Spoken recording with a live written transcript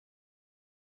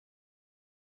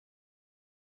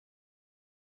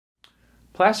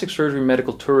Plastic surgery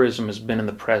medical tourism has been in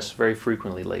the press very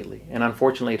frequently lately, and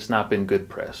unfortunately it's not been good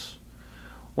press.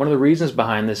 One of the reasons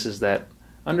behind this is that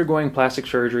undergoing plastic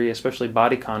surgery, especially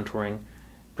body contouring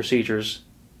procedures,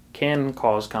 can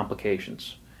cause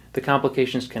complications. The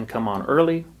complications can come on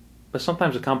early, but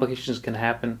sometimes the complications can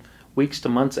happen weeks to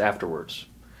months afterwards.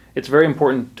 It's very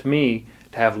important to me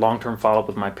to have long-term follow-up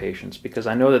with my patients because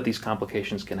I know that these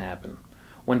complications can happen.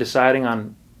 When deciding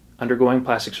on undergoing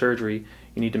plastic surgery,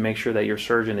 you need to make sure that your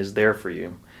surgeon is there for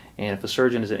you. And if a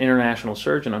surgeon is an international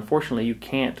surgeon, unfortunately you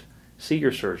can't see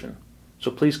your surgeon. So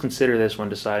please consider this when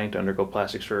deciding to undergo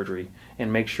plastic surgery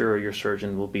and make sure your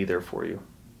surgeon will be there for you.